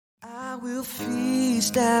I will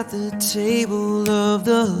feast at the table of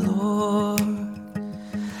the Lord.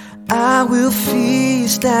 I will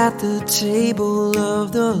feast at the table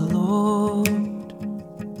of the Lord.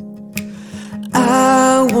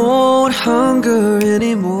 I won't hunger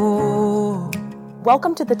anymore.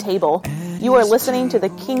 Welcome to The Table. You are listening to the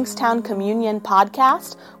Kingstown Communion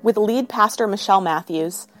podcast with lead pastor Michelle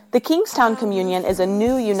Matthews. The Kingstown Communion is a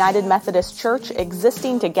new United Methodist church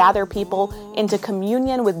existing to gather people into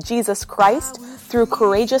communion with Jesus Christ through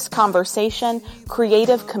courageous conversation,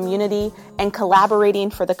 creative community, and collaborating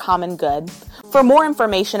for the common good. For more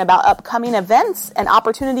information about upcoming events and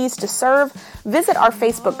opportunities to serve, visit our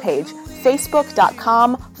Facebook page,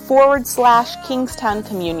 facebook.com/Kingstown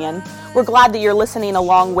Communion. We're glad that you're listening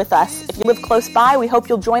along with us. If you live close by, we hope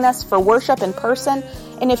you'll join us for worship in person.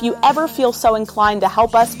 And if you ever feel so inclined to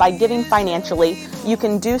help us by giving financially, you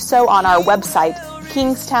can do so on our website,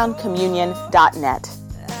 kingstowncommunion.net.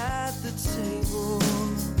 At the table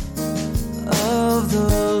of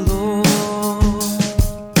the Lord.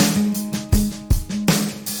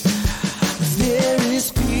 There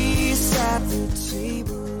is peace at the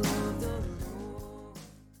table of the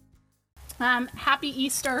Lord. Happy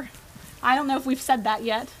Easter. I don't know if we've said that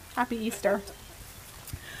yet. Happy Easter.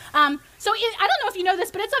 I don't know if you know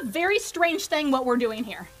this, but it's a very strange thing what we're doing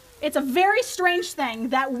here. It's a very strange thing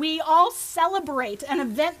that we all celebrate an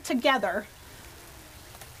event together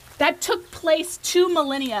that took place 2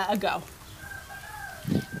 millennia ago.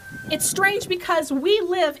 It's strange because we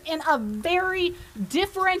live in a very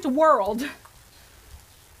different world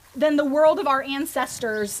than the world of our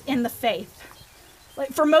ancestors in the faith.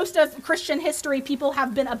 Like for most of Christian history, people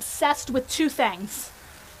have been obsessed with 2 things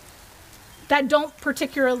that don't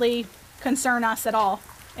particularly concern us at all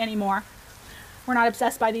anymore. We're not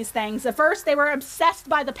obsessed by these things. At first, they were obsessed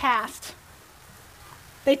by the past.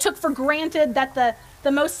 They took for granted that the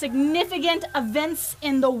most significant events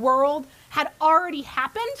in the world had already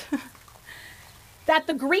happened, that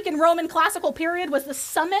the Greek and Roman classical period was the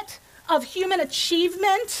summit of human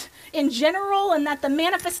achievement in general, and that the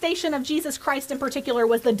manifestation of Jesus Christ in particular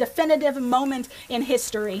was the definitive moment in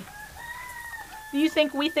history. Do you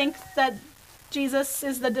think we think that Jesus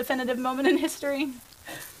is the definitive moment in history?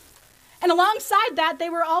 And alongside that, they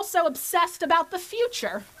were also obsessed about the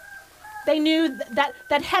future. They knew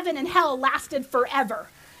that heaven and hell lasted forever,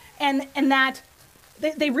 and that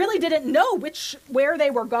they really didn't know where they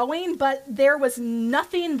were going, but there was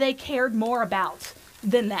nothing they cared more about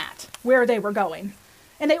than that, where they were going.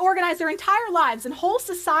 And they organized their entire lives and whole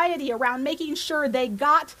society around making sure they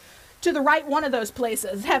got to the right one of those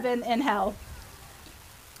places, heaven and hell.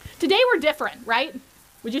 Today we're different, right?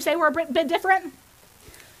 Would you say we're a bit different?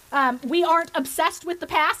 We aren't obsessed with the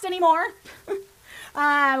past anymore.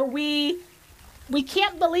 We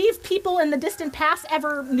can't believe people in the distant past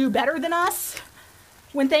ever knew better than us.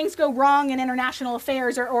 When things go wrong in international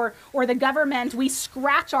affairs or the government, we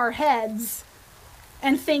scratch our heads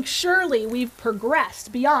and think surely we've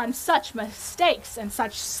progressed beyond such mistakes and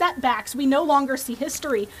such setbacks. We no longer see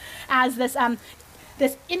history as this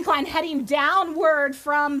incline heading downward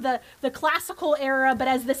from the classical era, but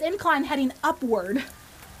as this incline heading upward,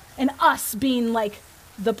 and us being like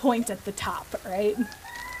the point at the top, right?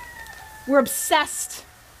 We're obsessed.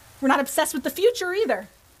 We're not obsessed with the future either.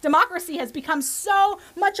 Democracy has become so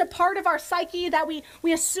much a part of our psyche that we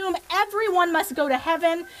assume everyone must go to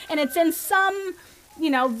heaven, and it's in some,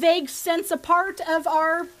 vague sense a part of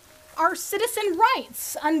our citizen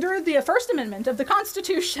rights under the First Amendment of the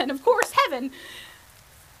Constitution. Of course, heaven,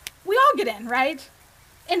 we all get in, right?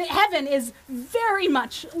 And heaven is very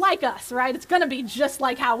much like us, right? It's going to be just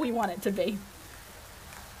like how we want it to be.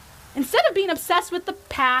 Instead of being obsessed with the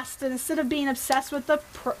past and instead of being obsessed with the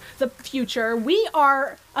future, we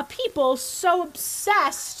are a people so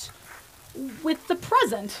obsessed with the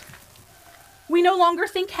present. We no longer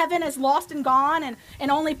think heaven is lost and gone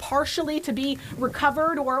and only partially to be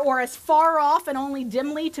recovered or as far off and only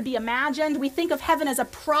dimly to be imagined. We think of heaven as a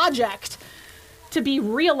project to be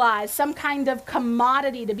realized, some kind of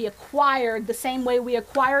commodity to be acquired the same way we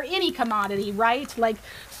acquire any commodity, right? Like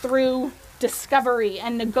through discovery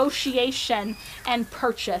and negotiation and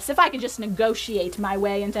purchase. If I could just negotiate my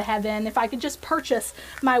way into heaven, if I could just purchase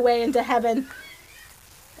my way into heaven.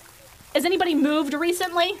 Has anybody moved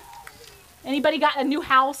recently? Anybody got a new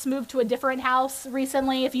house, moved to a different house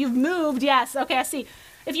recently? If you've moved, yes, okay, I see.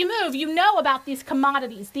 If you move, you know about these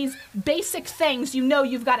commodities, these basic things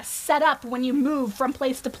you've got to set up when you move from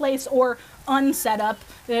place to place or unset up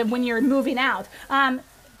when you're moving out.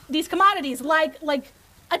 These commodities like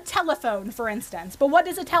a telephone, for instance. But what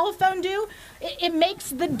does a telephone do? It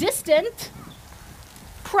makes the distant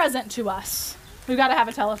present to us. We've got to have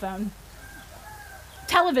a telephone.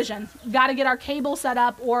 Television, got to get our cable set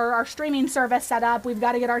up or our streaming service set up. We've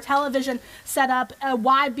got to get our television set up.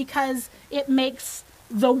 Why? Because it makes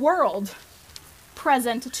the world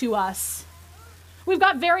present to us. We've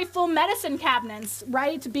got very full medicine cabinets,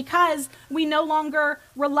 right? Because we no longer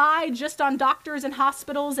rely just on doctors and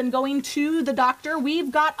hospitals and going to the doctor.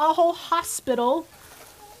 We've got a whole hospital,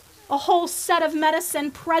 a whole set of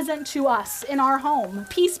medicine present to us in our home.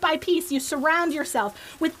 Piece by piece, you surround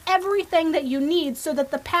yourself with everything that you need so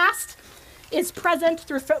that the past is present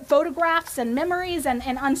through photographs and memories, and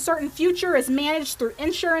an uncertain future is managed through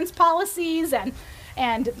insurance policies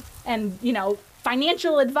and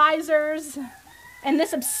financial advisors. And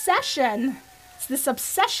this obsession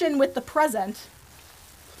with the present,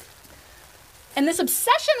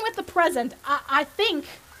 I think,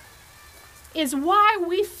 is why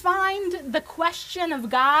we find the question of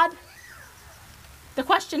God, the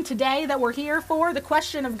question today that we're here for, the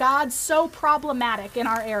question of God, so problematic in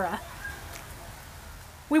our era.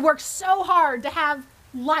 We work so hard to have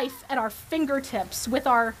life at our fingertips with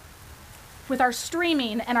our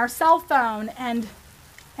streaming and our cell phone, and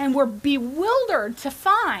we're bewildered to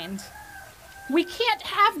find we can't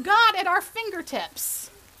have God at our fingertips.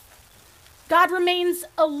 God remains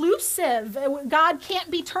elusive. God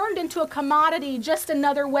can't be turned into a commodity, just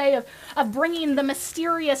another way of bringing the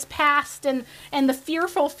mysterious past and the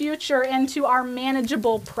fearful future into our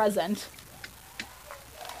manageable present.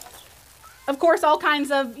 Of course, all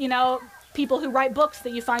kinds of, people who write books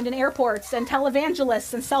that you find in airports and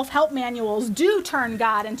televangelists and self-help manuals do turn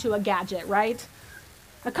God into a gadget, right?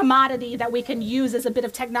 A commodity that we can use as a bit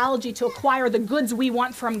of technology to acquire the goods we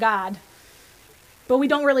want from God. But we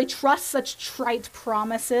don't really trust such trite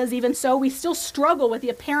promises. Even so, we still struggle with the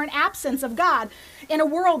apparent absence of God in a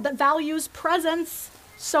world that values presence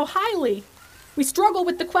so highly. We struggle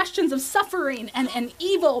with the questions of suffering and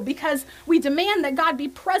evil because we demand that God be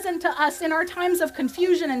present to us in our times of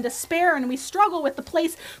confusion and despair. And we struggle with the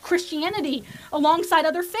place Christianity alongside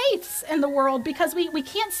other faiths in the world because we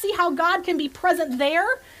can't see how God can be present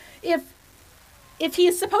there if he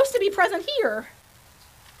is supposed to be present here.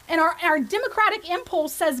 And our democratic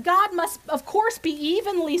impulse says God must, of course, be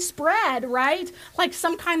evenly spread, right? Like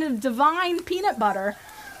some kind of divine peanut butter.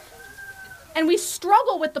 And we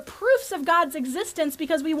struggle with the proofs of God's existence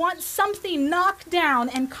because we want something knocked down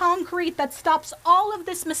and concrete that stops all of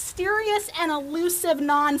this mysterious and elusive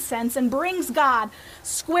nonsense and brings God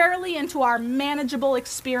squarely into our manageable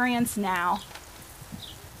experience now.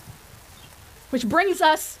 Which brings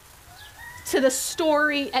us to the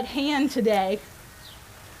story at hand today.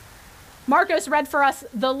 Marcos read for us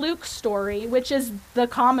the Luke story, which is the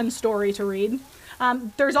common story to read.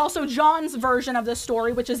 There's also John's version of the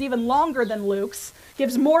story, which is even longer than Luke's,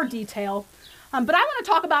 gives more detail. But I want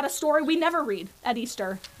to talk about a story we never read at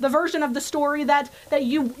Easter, the version of the story that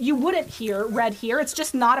you wouldn't hear read here. It's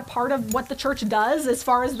just not a part of what the church does as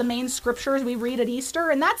far as the main scriptures we read at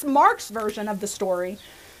Easter, and that's Mark's version of the story.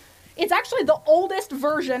 It's actually the oldest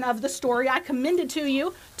version of the story. I commend it to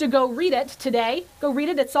you to go read it today. Go read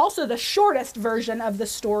it. It's also the shortest version of the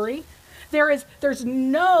story. There's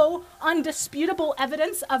no undisputable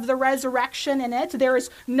evidence of the resurrection in it. There is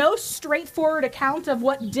no straightforward account of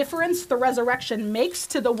what difference the resurrection makes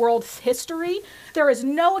to the world's history. There is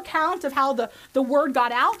no account of how the word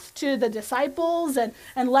got out to the disciples and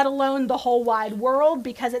let alone the whole wide world,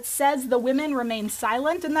 because it says the women remain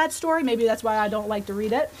silent in that story. Maybe that's why I don't like to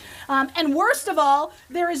read it. And worst of all,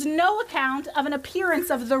 there is no account of an appearance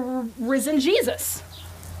of the risen Jesus.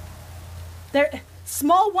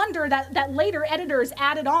 Small wonder that later editors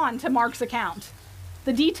added on to Mark's account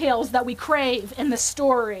the details that we crave in the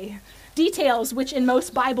story, details which in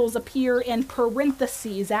most Bibles appear in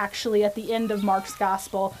parentheses actually at the end of Mark's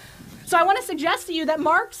gospel. So I want to suggest to you that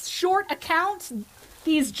Mark's short account,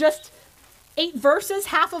 these just 8 verses,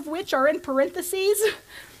 half of which are in parentheses,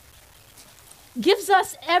 gives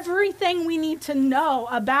us everything we need to know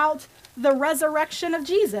about the resurrection of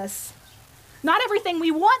Jesus. Not everything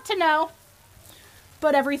we want to know,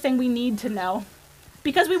 but everything we need to know.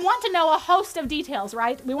 Because we want to know a host of details,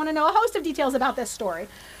 right? We want to know a host of details about this story.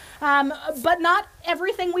 But not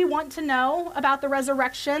everything we want to know about the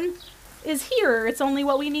resurrection is here. It's only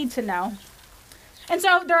what we need to know. And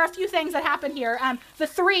so there are a few things that happen here. The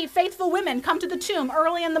 3 faithful women come to the tomb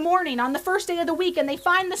early in the morning on the first day of the week, and they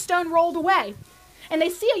find the stone rolled away. And they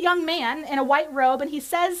see a young man in a white robe, and he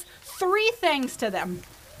says 3 things to them.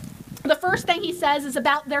 The first thing he says is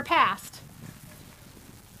about their past.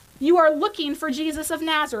 You are looking for Jesus of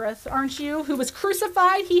Nazareth, aren't you? Who was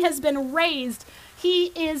crucified. He has been raised.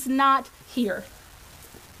 He is not here.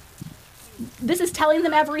 This is telling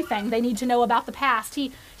them everything they need to know about the past.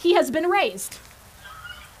 He has been raised.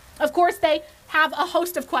 Of course, they have a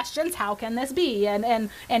host of questions. How can this be? And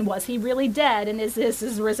was he really dead? And is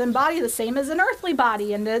his risen body the same as an earthly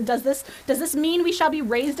body? And does this mean we shall be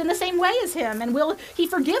raised in the same way as him? And will he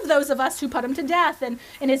forgive those of us who put him to death? And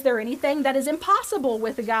is there anything that is impossible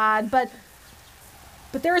with God? But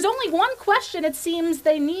there is only one question it seems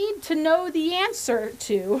they need to know the answer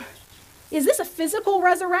to. Is this a physical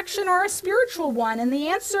resurrection or a spiritual one? And the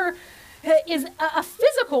answer is a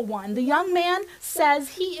physical one. The young man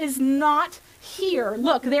says he is not here.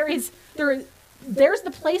 Look, there's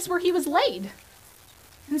the place where he was laid.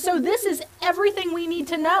 And so this is everything we need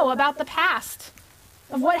to know about the past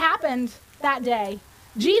of what happened that day.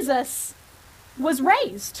 Jesus was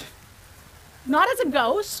raised, not as a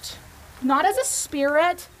ghost, not as a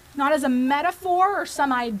spirit, not as a metaphor or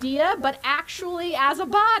some idea, but actually as a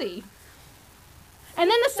body. And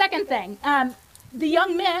then the second thing, the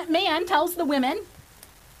young man tells the women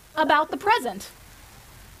about the present.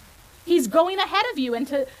 He's going ahead of you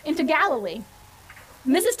into Galilee.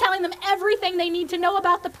 And this is telling them everything they need to know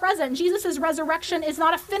about the present. Jesus' resurrection is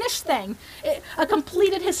not a finished thing, a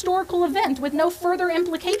completed historical event with no further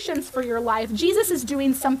implications for your life. Jesus is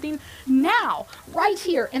doing something now, right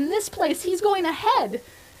here, in this place. He's going ahead.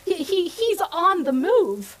 He's on the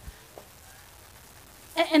move.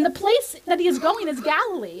 And the place that he is going is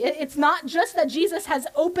Galilee. It's not just that Jesus has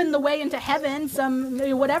opened the way into heaven,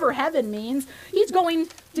 whatever heaven means. He's going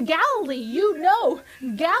to Galilee. You know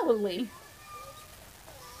Galilee.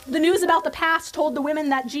 The news about the past told the women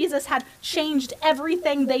that Jesus had changed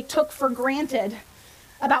everything they took for granted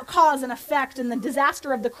about cause and effect and the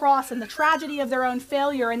disaster of the cross and the tragedy of their own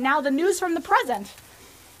failure. And now the news from the present.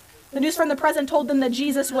 The news from the present told them that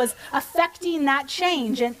Jesus was affecting that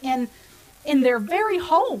change in their very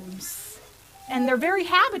homes and their very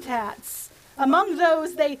habitats, among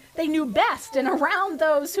those they knew best and around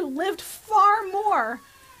those who lived far more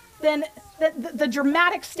than the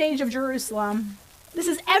dramatic stage of Jerusalem. This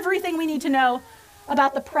is everything we need to know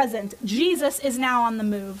about the present. Jesus is now on the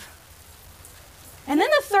move. And then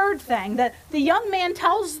the third thing that the young man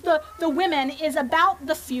tells the women is about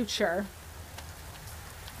the future.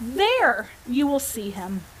 There you will see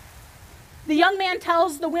him. The young man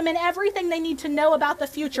tells the women everything they need to know about the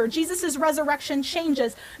future. Jesus' resurrection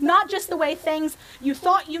changes not just the way things you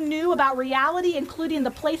thought you knew about reality, including the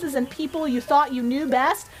places and people you thought you knew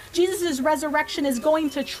best. Jesus' resurrection is going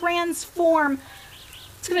to transform.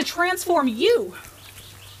 It's going to transform you.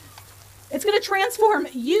 It's going to transform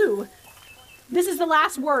you. This is the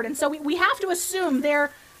last word. And so we have to assume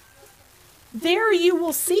there you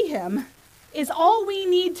will see him is all we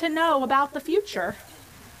need to know about the future.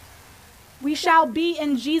 We shall be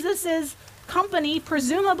in Jesus' company,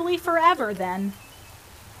 presumably forever then.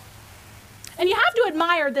 And you have to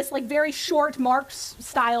admire this very short Mark's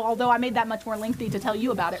style, although I made that much more lengthy to tell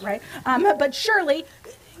you about it, right? But surely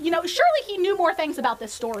he knew more things about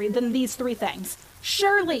this story than these three things.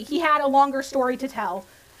 Surely he had a longer story to tell.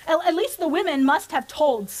 At least the women must have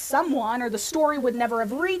told someone, or the story would never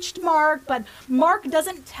have reached Mark, but Mark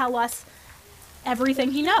doesn't tell us everything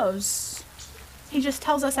he knows. He just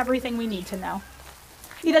tells us everything we need to know.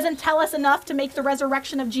 He doesn't tell us enough to make the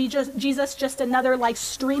resurrection of Jesus just another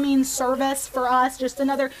streaming service for us, just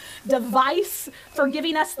another device for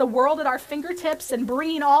giving us the world at our fingertips and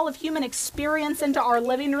bringing all of human experience into our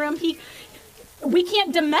living room. We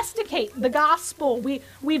can't domesticate the gospel.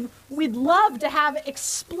 We'd love to have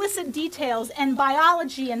explicit details in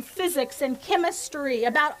biology and physics and chemistry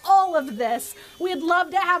about all of this. We'd love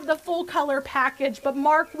to have the full color package, but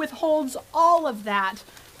Mark withholds all of that.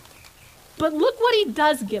 But look what he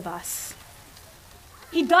does give us.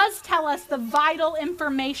 He does tell us the vital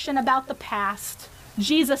information about the past.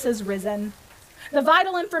 Jesus is risen. The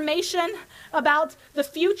vital information about the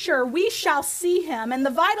future, we shall see him. And the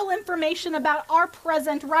vital information about our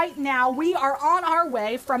present right now, we are on our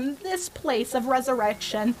way from this place of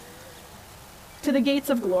resurrection to the gates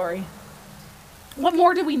of glory. What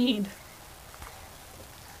more do we need?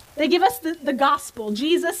 They give us the gospel.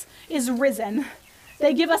 Jesus is risen.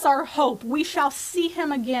 They give us our hope. We shall see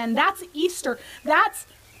him again. That's Easter. That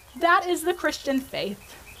is the Christian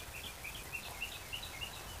faith.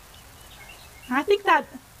 I think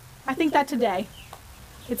that today,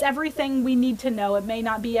 it's everything we need to know. It may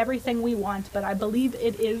not be everything we want, but I believe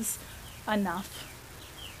it is enough.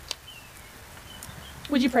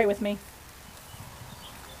 Would you pray with me?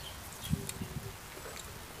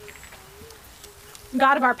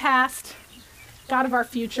 God of our past, God of our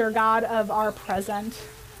future, God of our present.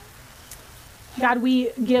 God,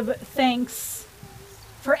 we give thanks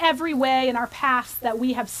for every way in our past that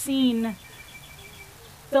we have seen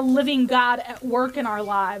the living God at work in our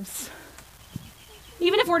lives.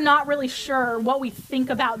 Even if we're not really sure what we think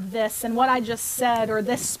about this and what I just said, or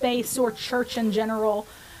this space, or church in general,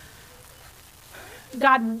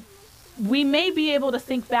 God, we may be able to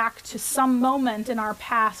think back to some moment in our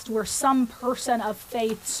past where some person of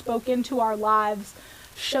faith spoke into our lives,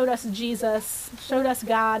 showed us Jesus, showed us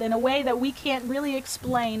God in a way that we can't really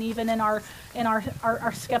explain, even in our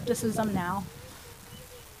skepticism now.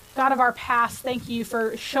 God of our past, thank you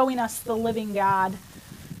for showing us the living God,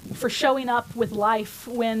 for showing up with life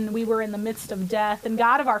when we were in the midst of death. And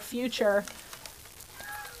God of our future,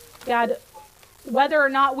 God, whether or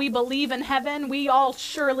not we believe in heaven, we all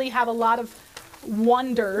surely have a lot of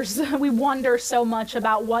wonders. We wonder so much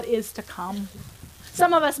about what is to come.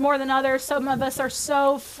 Some of us more than others. Some of us are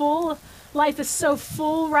so full. Life is so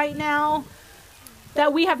full right now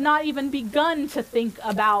that we have not even begun to think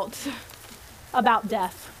about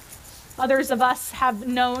death. Others of us have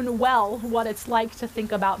known well what it's like to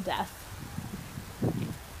think about death,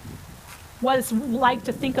 what it's like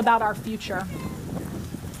to think about our future.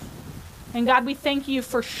 And God, we thank you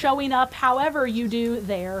for showing up however you do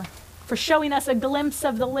there, for showing us a glimpse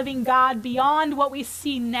of the living God beyond what we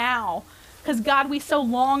see now. Because God, we so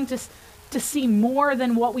long to see more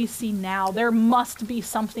than what we see now. There must be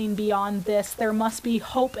something beyond this. There must be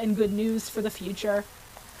hope and good news for the future.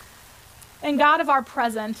 And God of our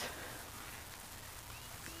present,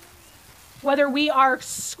 whether we are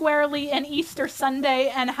squarely in Easter Sunday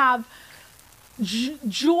and have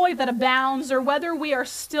joy that abounds, or whether we are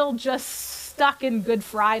still just stuck in Good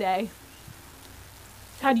Friday,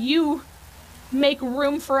 God, you make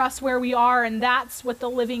room for us where we are, and that's what the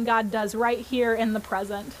living God does right here in the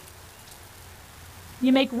present.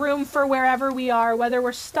 You make room for wherever we are, whether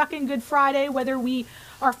we're stuck in Good Friday, whether we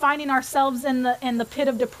are finding ourselves in the pit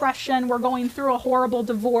of depression, we're going through a horrible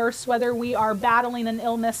divorce, whether we are battling an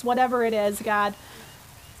illness, whatever it is, God.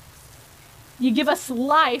 You give us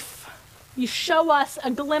life. You show us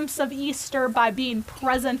a glimpse of Easter by being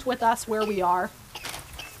present with us where we are.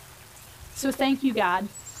 So thank you, God.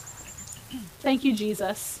 Thank you,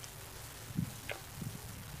 Jesus.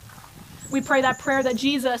 We pray that prayer that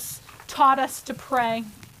Jesus taught us to pray.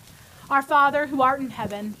 Our Father who art in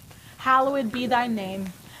heaven, hallowed be thy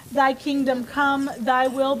name. Thy kingdom come, thy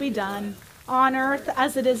will be done, on earth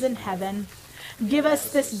as it is in heaven. Give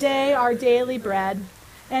us this day our daily bread,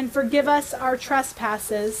 and forgive us our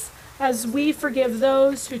trespasses, as we forgive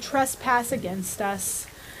those who trespass against us.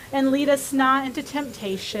 And lead us not into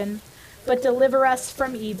temptation, but deliver us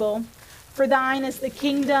from evil. For thine is the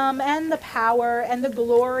kingdom, and the power, and the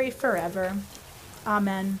glory forever.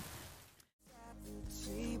 Amen.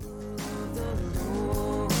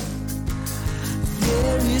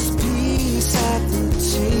 There